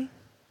hearts, haven't we?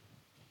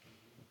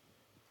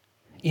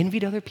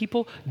 Envied other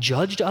people,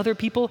 judged other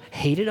people,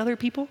 hated other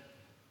people.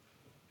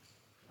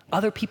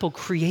 Other people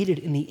created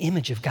in the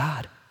image of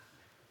God.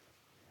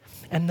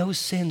 And those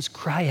sins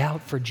cry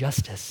out for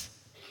justice.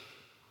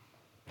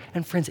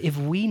 And friends, if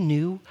we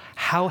knew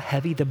how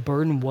heavy the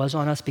burden was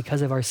on us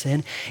because of our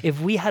sin, if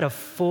we had a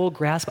full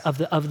grasp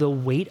of the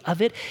weight of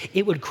it,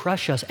 it would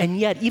crush us. And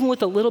yet, even with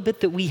the little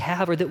bit that we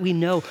have or that we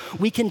know,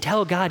 we can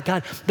tell God,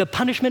 the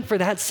punishment for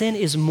that sin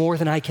is more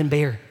than I can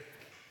bear.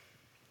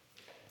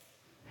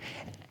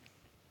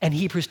 And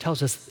Hebrews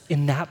tells us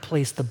in that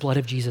place, the blood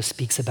of Jesus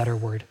speaks a better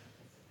word.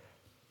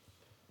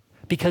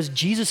 because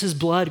Jesus'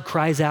 blood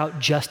cries out,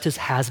 justice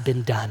has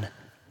been done.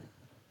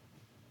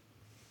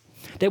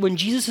 That when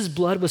Jesus'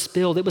 blood was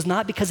spilled, it was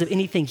not because of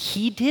anything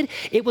he did,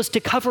 it was to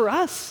cover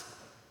us.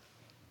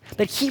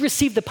 That he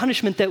received the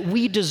punishment that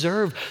we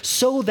deserve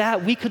so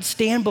that we could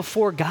stand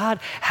before God,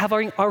 have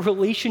our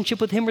relationship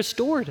with him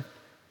restored.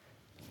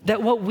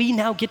 That what we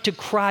now get to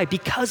cry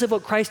because of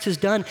what Christ has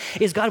done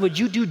is, God, would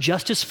you do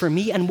justice for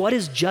me? And what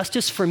is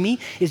justice for me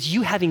is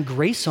you having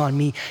grace on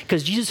me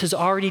because Jesus has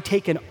already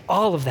taken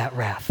all of that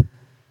wrath.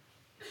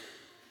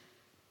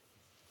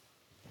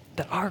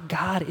 That our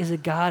God is a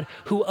God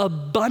who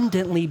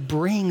abundantly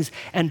brings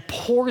and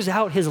pours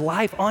out his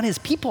life on his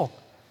people.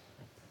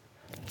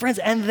 Friends,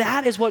 and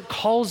that is what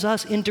calls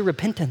us into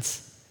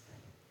repentance.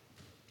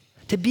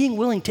 To being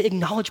willing to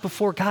acknowledge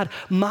before God,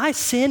 my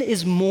sin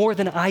is more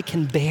than I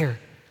can bear.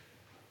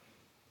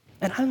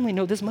 And I only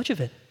know this much of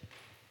it.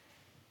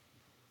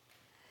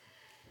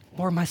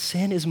 Lord, my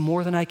sin is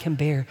more than I can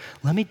bear.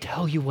 Let me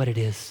tell you what it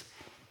is.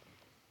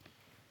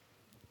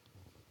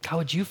 God,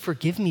 would you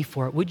forgive me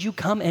for it? Would you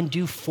come and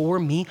do for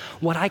me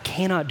what I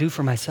cannot do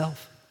for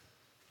myself?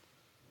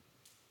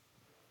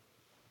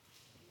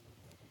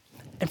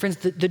 And friends,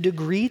 the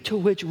degree to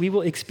which we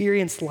will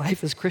experience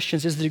life as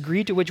Christians is the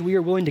degree to which we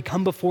are willing to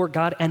come before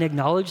God and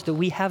acknowledge that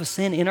we have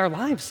sin in our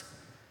lives.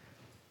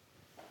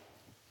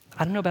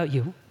 I don't know about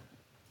you,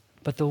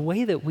 but the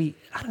way that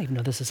I don't even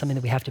know this is something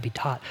that we have to be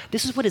taught.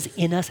 This is what is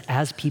in us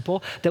as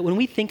people, that when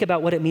we think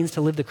about what it means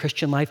to live the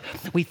Christian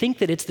life, we think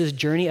that it's this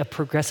journey of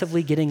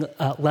progressively getting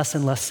less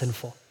and less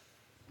sinful.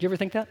 Do you ever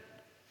think that?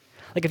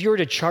 Like if you were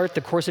to chart the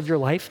course of your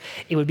life,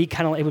 it would be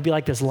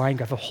like this line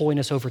graph of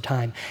holiness over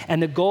time.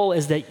 And the goal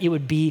is that it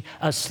would be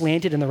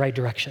slanted in the right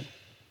direction.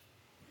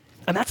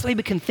 And that's the way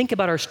we can think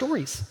about our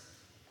stories.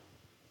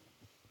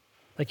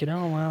 Like,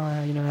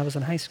 I was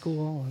in high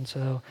school, and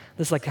so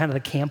this is like kind of the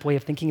camp way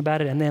of thinking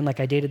about it. And then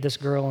I dated this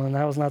girl, and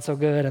that was not so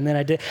good. And then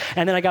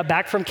I got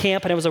back from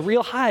camp, and it was a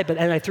real high,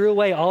 and I threw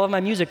away all of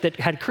my music that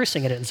had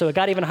cursing in it, and so it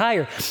got even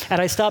higher.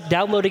 And I stopped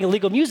downloading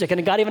illegal music, and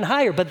it got even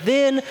higher. But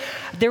then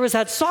there was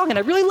that song, and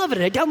I really loved it,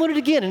 and I downloaded it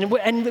again.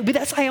 And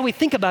that's how we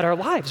think about our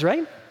lives,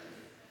 right?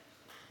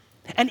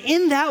 And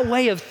in that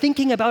way of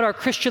thinking about our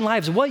Christian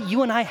lives, what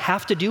you and I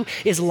have to do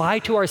is lie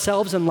to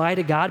ourselves and lie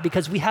to God,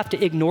 because we have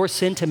to ignore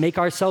sin to make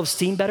ourselves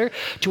seem better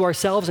to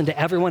ourselves and to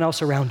everyone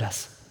else around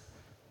us.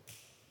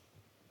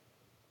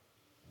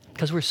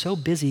 Because we're so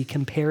busy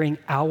comparing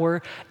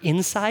our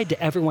inside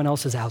to everyone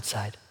else's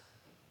outside.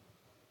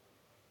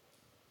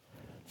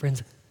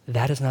 Friends,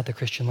 that is not the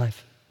Christian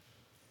life.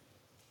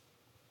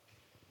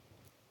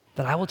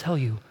 But I will tell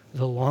you,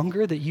 the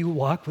longer that you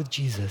walk with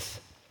Jesus,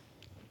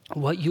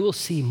 what you will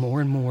see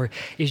more and more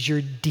is your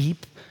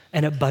deep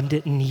and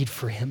abundant need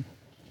for him.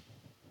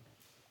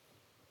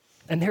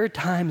 And there are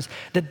times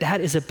that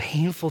is a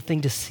painful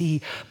thing to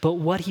see, but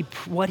what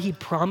he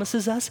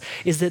promises us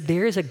is that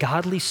there is a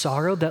godly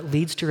sorrow that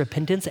leads to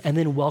repentance and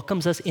then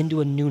welcomes us into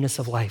a newness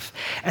of life.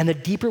 And the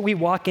deeper we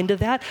walk into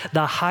that,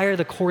 the higher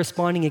the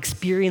corresponding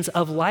experience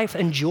of life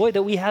and joy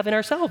that we have in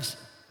ourselves.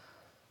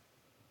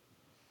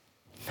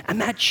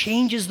 And that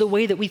changes the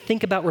way that we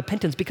think about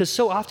repentance, because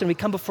so often we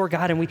come before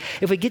God and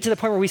if we get to the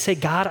point where we say,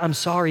 God, I'm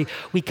sorry,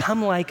 we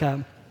come like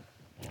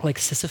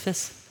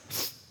Sisyphus.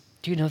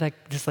 Do you know that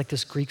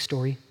this Greek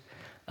story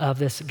of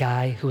this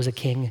guy who was a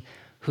king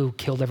who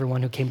killed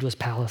everyone who came to his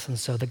palace, and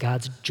so the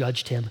gods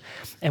judged him.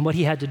 And what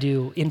he had to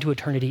do into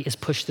eternity is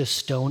push this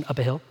stone up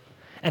a hill,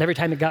 and every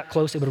time it got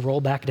close, it would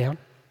roll back down.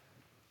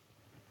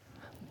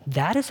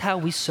 That is how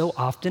we so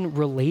often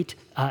relate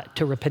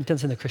to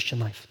repentance in the Christian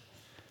life.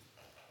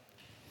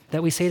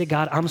 That we say to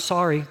God, I'm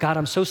sorry. God,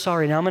 I'm so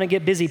sorry. Now I'm going to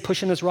get busy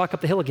pushing this rock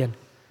up the hill again.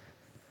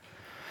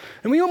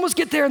 And we almost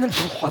get there, and then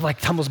it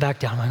tumbles back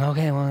down. I'm like,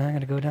 okay, well, I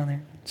got to go down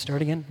there,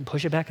 start again, and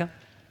push it back up.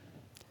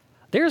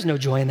 There's no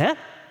joy in that,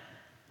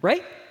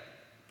 right?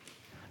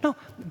 No,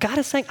 God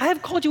is saying, I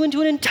have called you into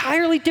an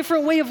entirely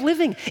different way of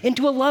living,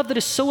 into a love that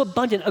is so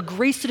abundant, a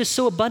grace that is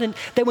so abundant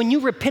that when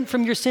you repent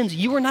from your sins,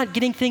 you are not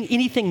getting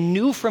anything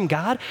new from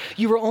God.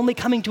 You are only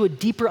coming to a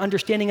deeper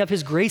understanding of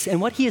his grace.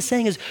 And what he is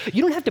saying is,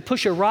 you don't have to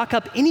push a rock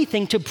up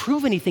anything to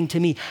prove anything to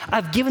me.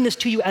 I've given this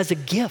to you as a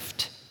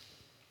gift.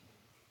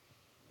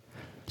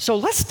 So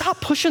let's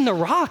stop pushing the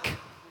rock.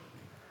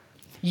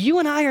 You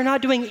and I are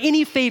not doing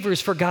any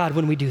favors for God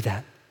when we do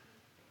that.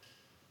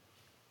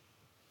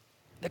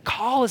 The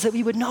call is that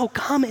we would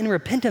come in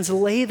repentance,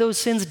 lay those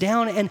sins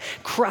down and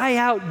cry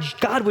out,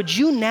 God, would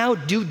you now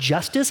do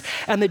justice?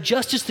 And the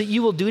justice that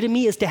you will do to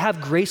me is to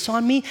have grace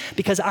on me,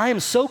 because I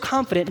am so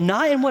confident,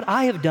 not in what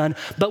I have done,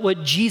 but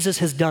what Jesus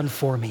has done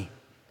for me.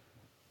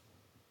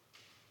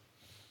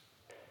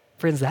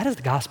 Friends, that is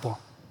the gospel.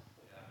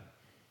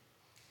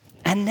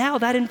 And now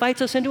that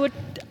invites us into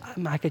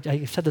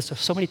I've said this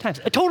so many times,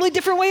 a totally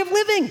different way of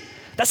living.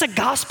 That's a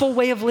gospel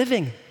way of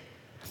living.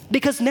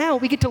 Because now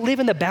we get to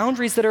live in the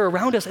boundaries that are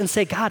around us and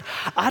say, God,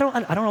 I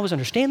don't always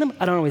understand them.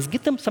 I don't always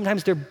get them.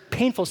 Sometimes they're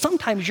painful.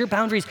 Sometimes your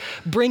boundaries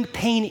bring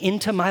pain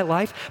into my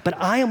life, but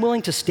I am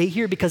willing to stay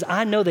here because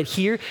I know that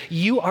here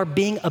you are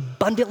being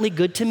abundantly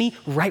good to me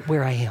right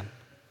where I am.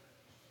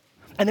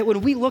 And that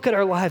when we look at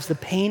our lives, the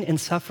pain and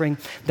suffering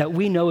that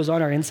we know is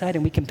on our inside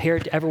and we compare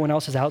it to everyone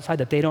else's outside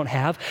that they don't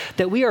have,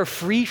 that we are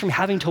free from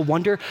having to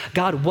wonder,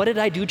 God, what did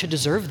I do to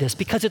deserve this?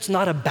 Because it's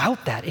not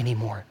about that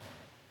anymore.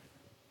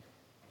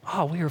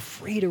 Oh, we are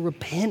free to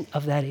repent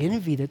of that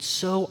envy that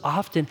so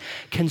often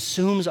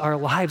consumes our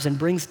lives and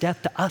brings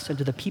death to us and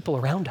to the people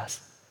around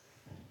us.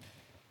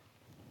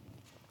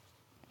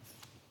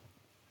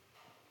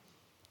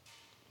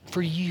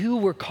 For you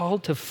were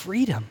called to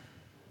freedom,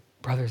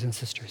 brothers and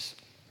sisters.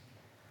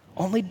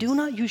 Only do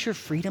not use your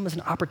freedom as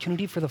an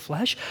opportunity for the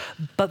flesh,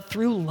 but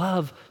through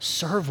love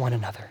serve one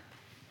another.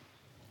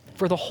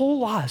 For the whole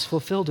law is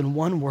fulfilled in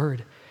one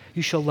word: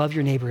 you shall love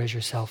your neighbor as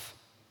yourself.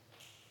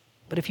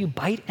 But if you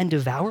bite and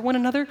devour one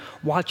another,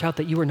 watch out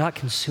that you are not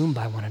consumed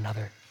by one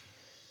another.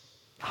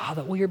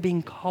 That we are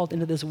being called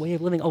into this way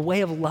of living, a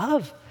way of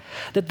love.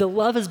 That the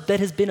love that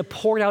has been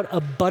poured out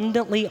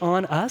abundantly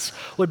on us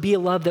would be a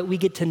love that we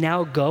get to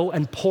now go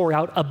and pour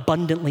out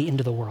abundantly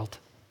into the world,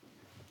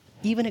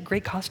 even at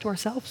great cost to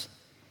ourselves.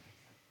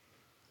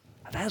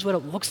 That is what it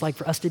looks like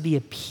for us to be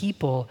a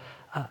people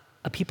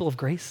of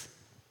grace.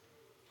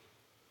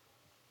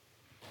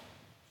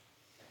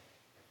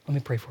 Let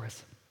me pray for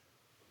us.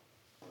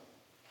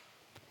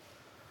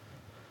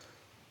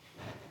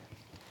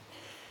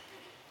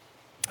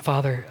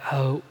 Father,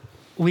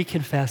 we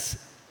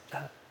confess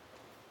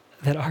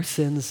that our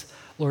sins,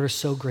 Lord, are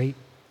so great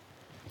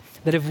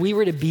that if we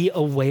were to be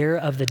aware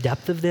of the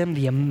depth of them,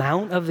 the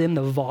amount of them,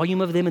 the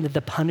volume of them, and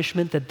the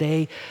punishment that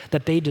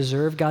they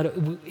deserve,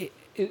 God,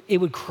 it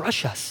would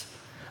crush us.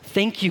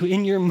 Thank you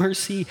in your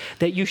mercy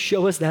that you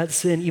show us that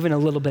sin even a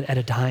little bit at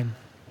a time.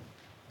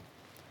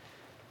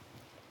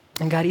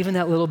 And God, even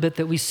that little bit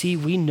that we see,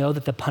 we know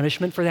that the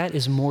punishment for that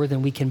is more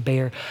than we can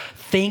bear.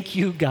 Thank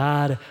you,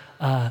 God,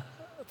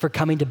 for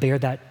coming to bear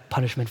that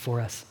punishment for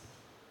us.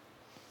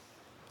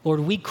 Lord,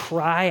 we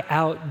cry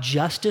out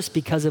justice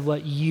because of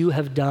what you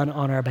have done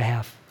on our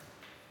behalf.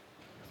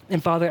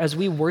 And Father, as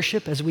we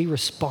worship, as we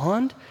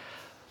respond,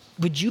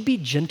 would you be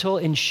gentle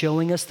in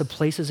showing us the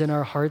places in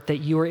our heart that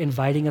you are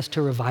inviting us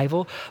to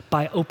revival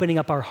by opening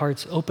up our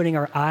hearts, opening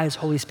our eyes,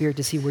 Holy Spirit,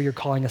 to see where you're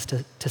calling us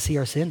to see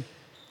our sin?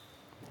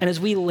 And as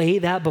we lay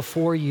that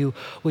before you,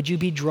 would you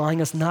be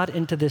drawing us not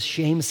into this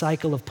shame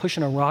cycle of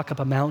pushing a rock up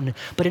a mountain,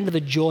 but into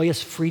the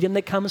joyous freedom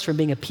that comes from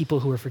being a people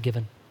who are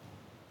forgiven?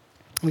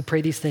 We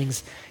pray these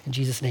things in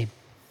Jesus' name.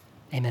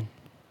 Amen.